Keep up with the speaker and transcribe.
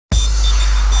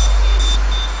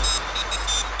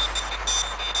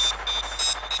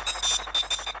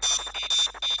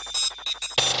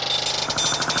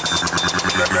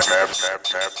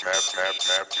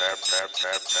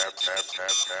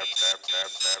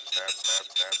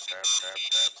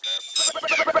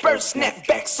First snap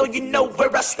back so you know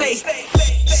where I stay.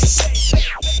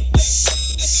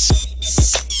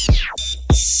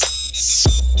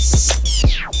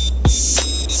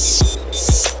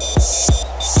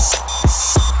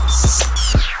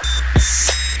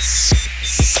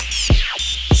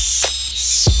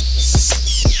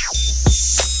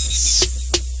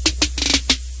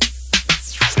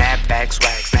 Snapback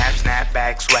swag,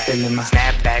 snapback swag. Feeling my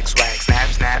snapback swag,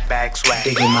 snapback swag.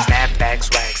 Digging my snapback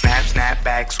swag,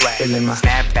 snapback swag. Feeling my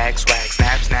snapback swag,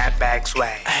 snapback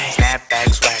swag.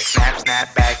 Snapback swag,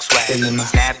 snapback swag. Feeling my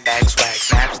snapback swag,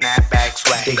 snapback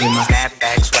swag. Digging my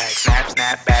snapback swag,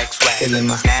 snapback swag. Feeling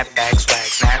my snapback swag,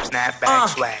 snapback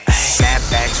swag.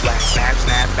 Snapback swag,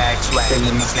 snapback swag.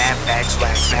 Feeling my snapback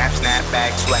swag,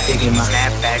 snapback swag. Digging my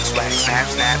snapback swag,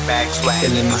 snapback swag.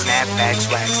 Feeling my snapback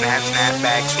swag,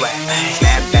 snapback swag.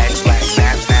 Snapback swag,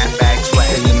 snapback swag.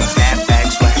 Feeling my snapback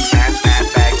swag,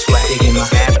 snapback swag. Digging my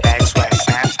snapback swag,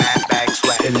 snapback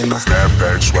swag. Feeling my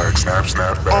snapback swag,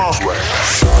 snapback swag.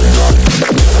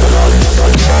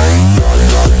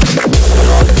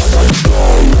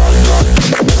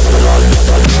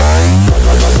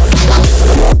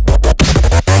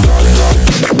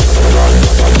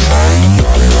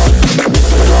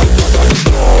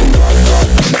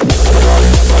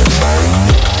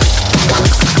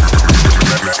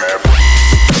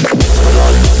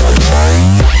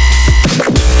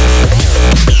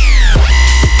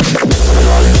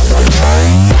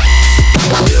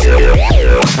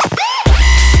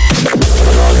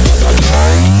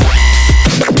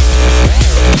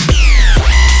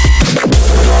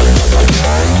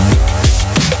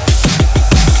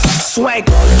 swag.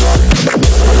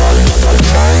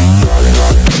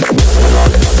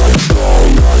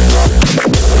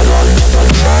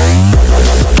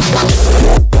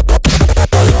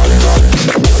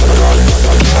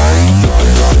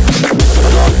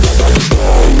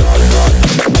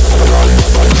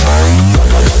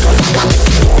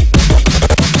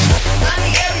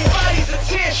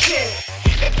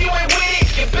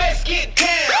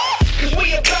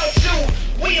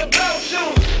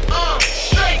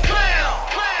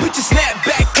 Put your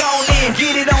snapback on in,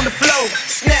 get it on the floor.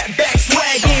 Snapback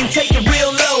swag in, take it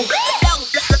real low.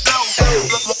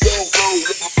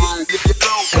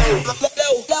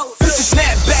 Put your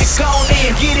snapback on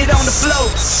in, get it on the floor.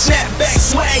 Snapback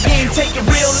swag in, take it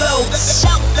real low.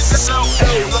 Snapback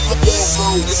swag,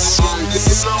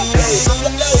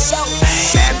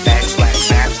 snapback swag. Snapback swag,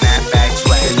 snapback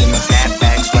swag.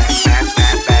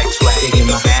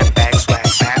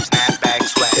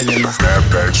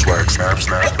 Snapback swag, snapback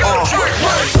swag. Snapback swag, snapback swag.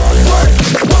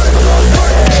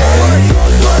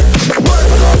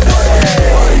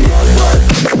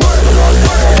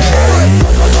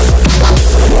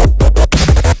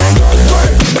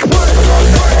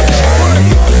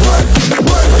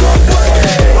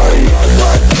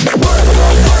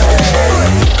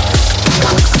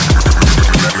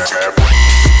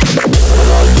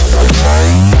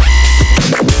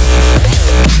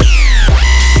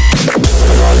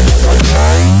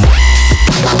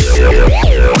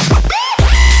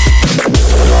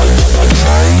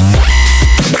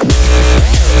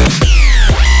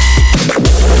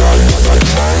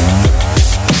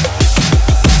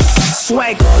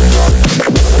 Swag.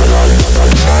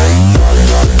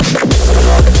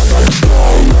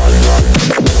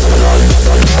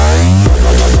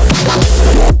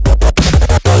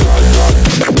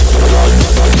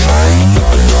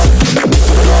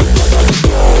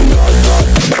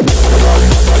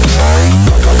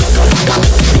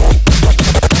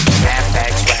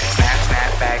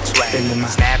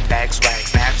 Snapback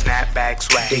swag, snapback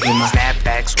swag. Digging my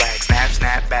snapback swag,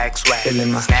 snapback swag.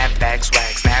 Feeling my snapback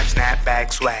swag,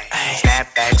 snapback swag.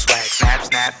 Snapback swag,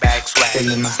 snapback swag.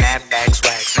 Feeling my snapback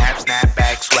swag,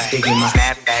 snapback swag. Digging my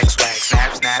snapback swag,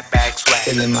 snapback swag.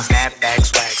 Feeling my snapback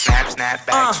swag,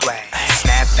 snapback swag.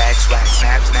 Snapback swag,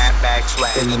 snapback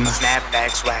swag. Feeling my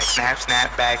snapback swag,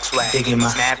 snapback swag. Digging my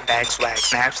snapback swag,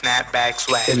 snapback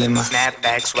swag. Feeling my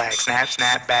snapback swag,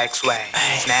 snapback swag.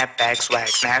 Snapback swag,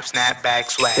 snapback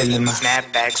swag. Feeling my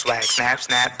snapback swag,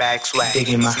 snapback swag.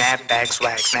 Digging my snapback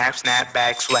swag,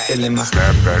 snapback swag. Feeling my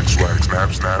snapback swag,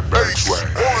 snapback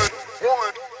swag.